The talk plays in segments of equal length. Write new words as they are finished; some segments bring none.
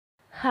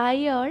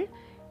Hi all,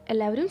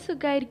 എല്ലാവരും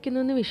സുഖമായിരിക്കുന്നു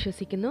എന്ന്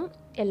വിശ്വസിക്കുന്നു.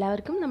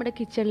 എല്ലാവർക്കും നമ്മുടെ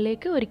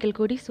കിച്ചണിലേക്ക് ഒരിക്കൽ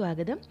കൂടി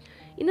സ്വാഗതം.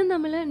 ഇന്ന്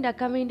നമ്മൾ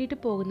ഉണ്ടാക്കാൻ വേണ്ടിയിട്ട്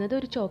പോകുന്നത്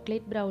ഒരു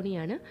ചോക്ലേറ്റ്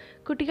ബ്രൗണിയാണ്.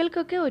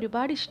 കുട്ടികൾക്കൊക്കെ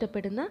ഒരുപാട്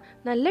ഇഷ്ടപ്പെടുന്ന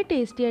നല്ല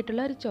ടേസ്റ്റി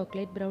ആയിട്ടുള്ള ഒരു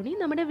ചോക്ലേറ്റ് ബ്രൗണി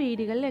നമ്മുടെ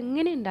വീടുകളിൽ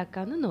എങ്ങനെ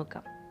ഉണ്ടാക്കാമെന്ന്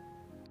നോക്കാം.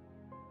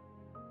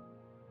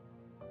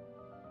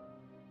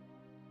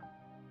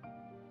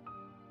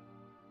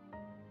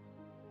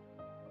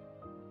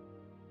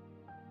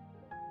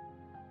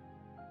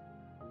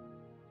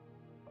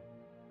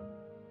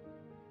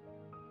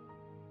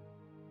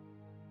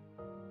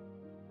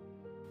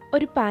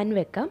 ഒരു പാൻ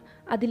വെക്കാം.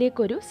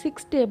 അതിലേക്കൊരു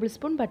 6 ടേബിൾ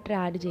സ്പൂൺ ബട്ടർ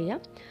ആഡ് ചെയ്യാം.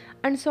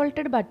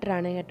 അൺസോൾട്ടഡ്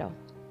ബട്ടറാണ് കേട്ടോ.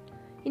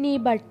 ഇനി ഈ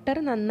ബട്ടർ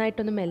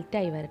നന്നായിട്ടൊന്ന്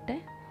മെൽറ്റായി വരട്ടെ.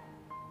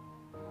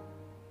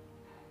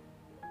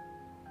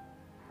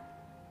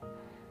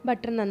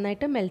 ബട്ടർ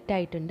നന്നായിട്ട്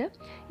മെൽറ്റായിട്ടുണ്ട്.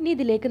 ഇനി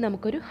ഇതിലേക്ക്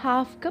നമുക്കൊരു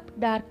 1/2 കപ്പ്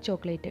ഡാർക്ക്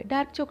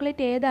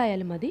ചോക്ലേറ്റ്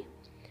ഏതായാലും മതി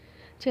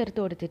ചേർത്ത്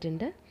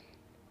കൊടുത്തിട്ടുണ്ട്.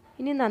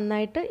 ഇനി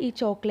നന്നായിട്ട് ഈ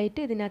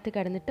ചോക്ലേറ്റ് ഇതിനകത്ത്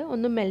കിടന്നിട്ട്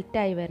ഒന്ന്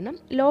മെൽറ്റായി വരണം.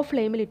 ലോ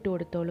ഫ്ലെയിമിൽ ഇട്ട്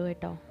കൊടുത്തോളൂ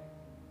കേട്ടോ.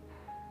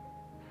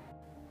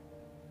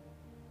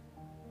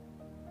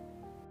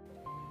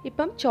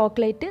 ഇപ്പം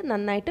ചോക്ലേറ്റ്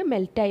നന്നായിട്ട്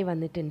മെൽറ്റായി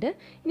വന്നിട്ടുണ്ട്.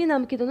 ഇനി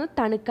നമുക്കിതൊന്ന്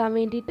തണുക്കാൻ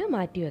വേണ്ടിയിട്ട്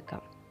മാറ്റി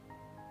വെക്കാം.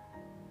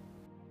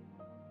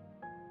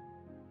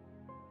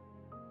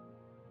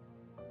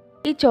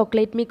 ഈ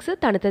ചോക്ലേറ്റ് മിക്സ്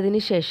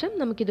തണുത്തതിന് ശേഷം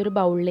നമുക്കിതൊരു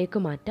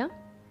ബൗളിലേക്ക് മാറ്റാം.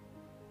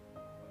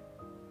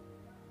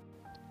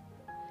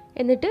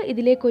 എന്നിട്ട്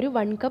ഇതിലേക്കൊരു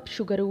 1 കപ്പ്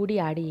ഷുഗർ കൂടി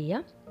ആഡ്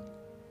ചെയ്യാം.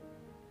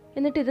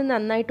 എന്നിട്ട് ഇത്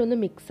നന്നായിട്ടൊന്ന്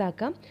മിക്സ്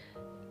ആക്കാം.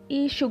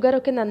 ഈ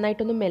ഷുഗറൊക്കെ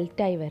നന്നായിട്ടൊന്ന്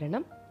മെൽറ്റായി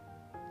വരണം.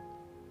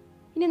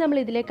 ഇനി നമ്മൾ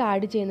ഇതിലേക്ക്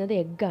ആഡ് ചെയ്യുന്നത്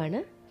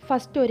എഗ്ഗാണ്.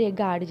 ഫസ്റ്റ് ഒരു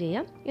എഗ്ഗ് ആഡ്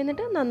ചെയ്യാം.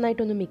 എന്നിട്ട്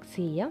നന്നായിട്ടൊന്ന് മിക്സ്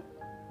ചെയ്യാം.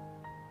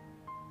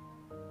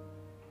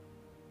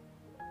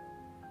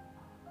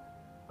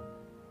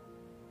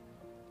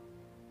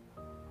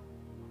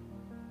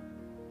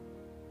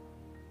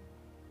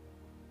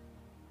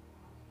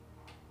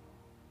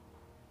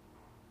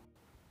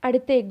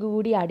 അടുത്ത എഗ്ഗ്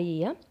കൂടി ആഡ്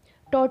ചെയ്യാം.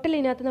 ടോട്ടൽ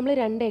ഇതിനകത്ത് നമ്മൾ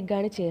 2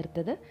 എഗ്ഗാണ്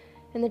ചേർത്തത്.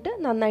 എന്നിട്ട്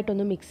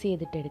നന്നായിട്ടൊന്ന് മിക്സ്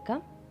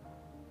ചെയ്തിട്ടെടുക്കാം.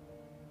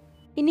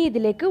 ഇനി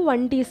ഇതിലേക്ക്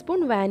 1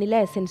 ടീസ്പൂൺ വാനില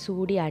എസൻസ്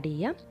കൂടി ആഡ്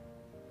ചെയ്യാം.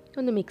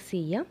 ഒന്ന് മിക്സ്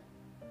ചെയ്യാം.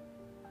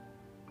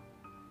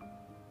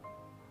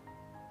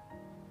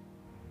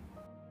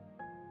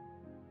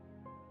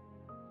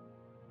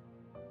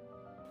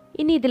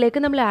 ഇനി ഇതിലേക്ക്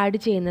നമ്മൾ ആഡ്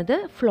ചെയ്യുന്നത്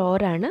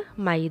ഫ്ലോറാണ്,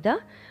 മൈദ.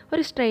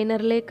 ഒരു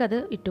സ്ട്രെയിനറിലേക്ക് അത്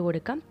ഇട്ട്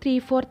കൊടുക്കാം.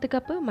 3/4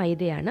 കപ്പ്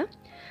മൈദയാണ്.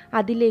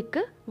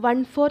 അതിലേക്ക്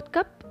 1/4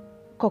 കപ്പ്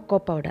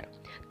കൊക്കോ പൗഡർ.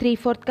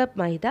 3/4 കപ്പ്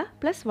മൈദ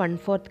പ്ലസ്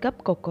 1/4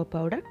 കപ്പ് കൊക്കോ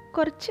പൗഡർ,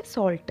 കുറച്ച്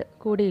സോൾട്ട്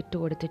കൂടി ഇട്ട്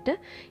കൊടുത്തിട്ട്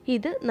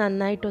ഇത്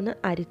നന്നായിട്ടൊന്ന്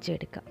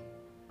അരിച്ചെടുക്കാം.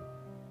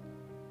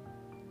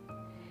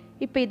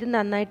 ഇപ്പോൾ ഇത്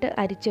നന്നായിട്ട്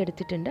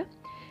അരിച്ചെടുത്തിട്ടുണ്ട്.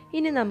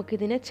 ഇനി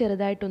നമുക്കിതിനെ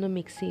ചെറുതായിട്ടൊന്ന്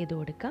മിക്സ് ചെയ്ത്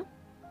കൊടുക്കാം.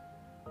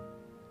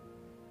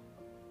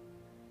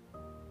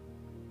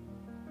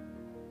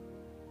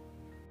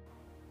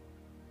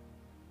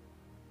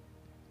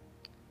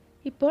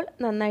 ഇപ്പോൾ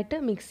നന്നായിട്ട്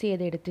മിക്സ്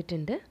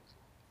ചെയ്തെടുത്തിട്ടുണ്ട്.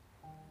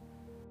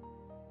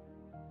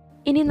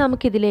 ഇനി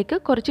നമുക്കിതിലേക്ക്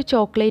കുറച്ച്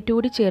ചോക്ലേറ്റ്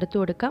കൂടി ചേർത്ത്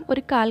കൊടുക്കാം.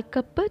 ഒരു 1/4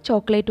 കപ്പ്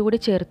ചോക്ലേറ്റ് കൂടി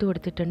ചേർത്ത്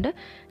കൊടുത്തിട്ടുണ്ട്.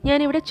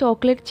 ഞാനിവിടെ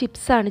ചോക്ലേറ്റ്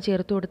ചിപ്സാണ്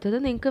ചേർത്ത് കൊടുത്തത്.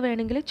 നിങ്ങൾക്ക്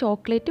വേണമെങ്കിൽ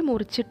ചോക്ലേറ്റ്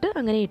മുറിച്ചിട്ട്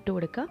അങ്ങനെ ഇട്ട്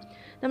കൊടുക്കാം.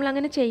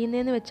 നമ്മളങ്ങനെ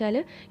ചെയ്യുന്നതെന്ന് വെച്ചാൽ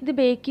ഇത്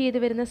ബേക്ക് ചെയ്ത്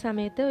വരുന്ന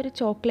സമയത്ത് ഒരു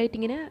ചോക്ലേറ്റ്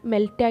ഇങ്ങനെ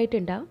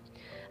മെൽറ്റായിട്ടുണ്ടാവും.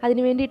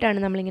 അതിന് വേണ്ടിയിട്ടാണ്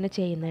നമ്മളിങ്ങനെ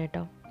ചെയ്യുന്നത്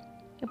കേട്ടോ.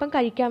 അപ്പം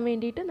കഴിക്കാൻ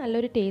വേണ്ടിയിട്ട്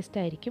നല്ലൊരു ടേസ്റ്റ്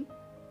ആയിരിക്കും.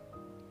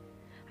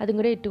 അതും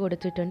കൂടെ ഇട്ട്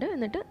കൊടുത്തിട്ടുണ്ട്.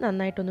 എന്നിട്ട്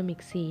നന്നായിട്ടൊന്ന്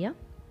മിക്സ് ചെയ്യാം.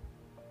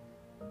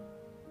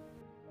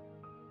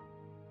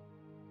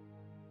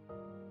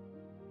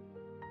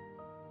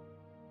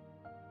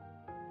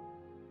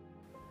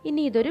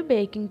 ഇനി ഇതൊരു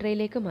ബേക്കിംഗ്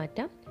ട്രേയിലേക്ക്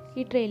മാറ്റാം.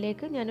 ഈ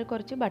ട്രേയിലേക്ക് ഞാൻ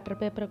കുറച്ച് ബട്ടർ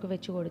പേപ്പറൊക്കെ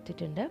വെച്ച്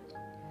കൊടുത്തിട്ടുണ്ട്.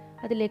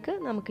 അതിലേക്ക്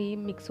നമുക്ക് ഈ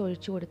മിക്സ്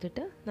ഒഴിച്ചു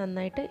കൊടുത്തിട്ട്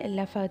നന്നായിട്ട്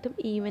എല്ലാ ഭാഗത്തും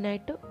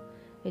ഈവനായിട്ട്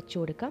വെച്ച്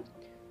കൊടുക്കാം.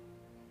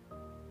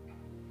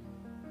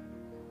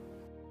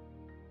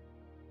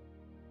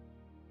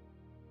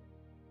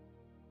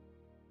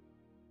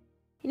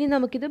 ഇനി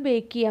നമുക്കിത്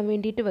ബേക്ക് ചെയ്യാൻ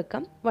വേണ്ടിയിട്ട്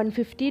വെക്കാം.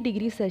 150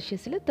 ഡിഗ്രി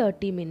സെൽഷ്യസിൽ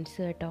 30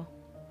 മിനിറ്റ്സ് കേട്ടോ.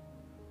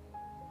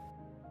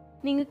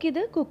 നിങ്ങൾക്കിത്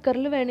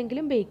കുക്കറിൽ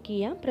വേണമെങ്കിലും ബേക്ക്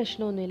ചെയ്യാം,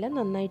 പ്രശ്നമൊന്നുമില്ല,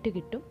 നന്നായിട്ട്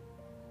കിട്ടും.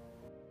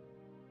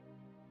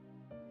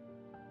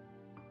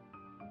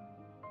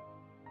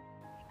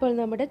 ഇപ്പോൾ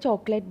നമ്മുടെ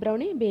ചോക്ലേറ്റ്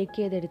ബ്രൗണി ബേക്ക്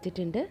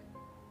ചെയ്തെടുത്തിട്ടുണ്ട്.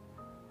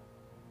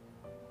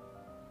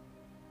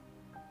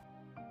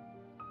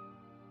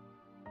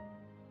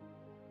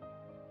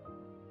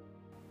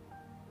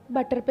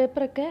 ബട്ടർ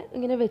പേപ്പറൊക്കെ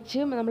ഇങ്ങനെ വെച്ച്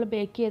നമ്മൾ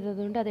ബേക്ക്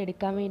ചെയ്തതുകൊണ്ട് അത്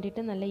എടുക്കാൻ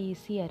വേണ്ടിയിട്ട് നല്ല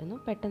ഈസി ആയിരുന്നു.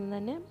 പെട്ടെന്ന്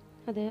തന്നെ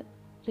അത്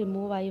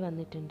റിമൂവായി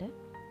വന്നിട്ടുണ്ട്.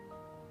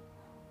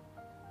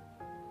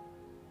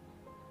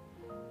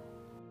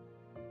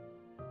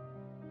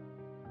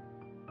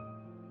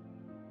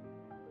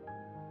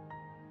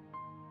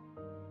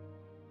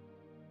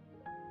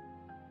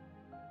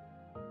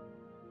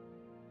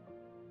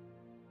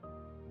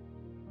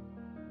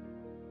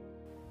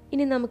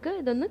 ഇനി നമുക്ക്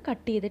ഇതൊന്ന്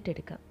കട്ട്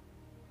ചെയ്തിട്ടെടുക്കാം.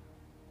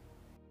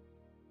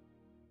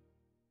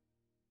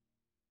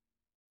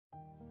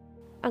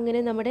 അങ്ങനെ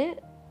നമ്മുടെ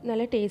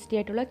നല്ല ടേസ്റ്റി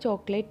ആയിട്ടുള്ള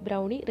ചോക്ലേറ്റ്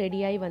ബ്രൗണി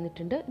റെഡിയായി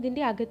വന്നിട്ടുണ്ട്.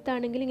 ഇതിൻ്റെ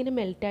അകത്താണെങ്കിൽ ഇങ്ങനെ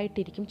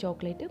മെൽറ്റായിട്ടിരിക്കും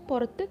ചോക്ലേറ്റ്,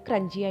 പുറത്ത്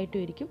ക്രഞ്ചി ആയിട്ടും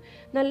ഇരിക്കും.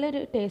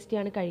 നല്ലൊരു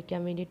ടേസ്റ്റിയാണ്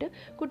കഴിക്കാൻ വേണ്ടിയിട്ട്.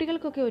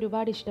 കുട്ടികൾക്കൊക്കെ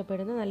ഒരുപാട്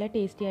ഇഷ്ടപ്പെടുന്ന നല്ല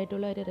ടേസ്റ്റി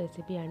ആയിട്ടുള്ള ഒരു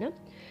റെസിപ്പിയാണ്.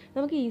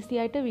 നമുക്ക് ഈസി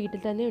ആയിട്ട്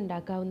വീട്ടിൽ തന്നെ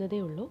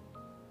ഉണ്ടാക്കാവുന്നതേ ഉള്ളൂ.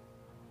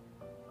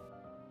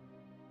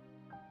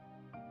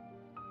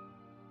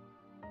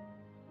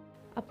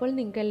 അപ്പോൾ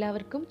നിങ്ങൾക്ക്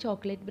എല്ലാവർക്കും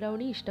ചോക്ലേറ്റ്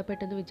ബ്രൗണി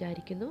ഇഷ്ടപ്പെട്ടെന്ന്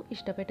വിചാരിക്കുന്നു.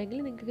 ഇഷ്ടപ്പെട്ടെങ്കിൽ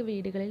നിങ്ങൾക്ക്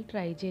വീടുകളിൽ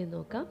ട്രൈ ചെയ്ത്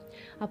നോക്കാം.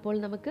 അപ്പോൾ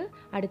നമുക്ക്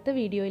അടുത്ത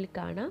വീഡിയോയിൽ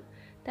കാണാം.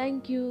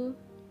 താങ്ക്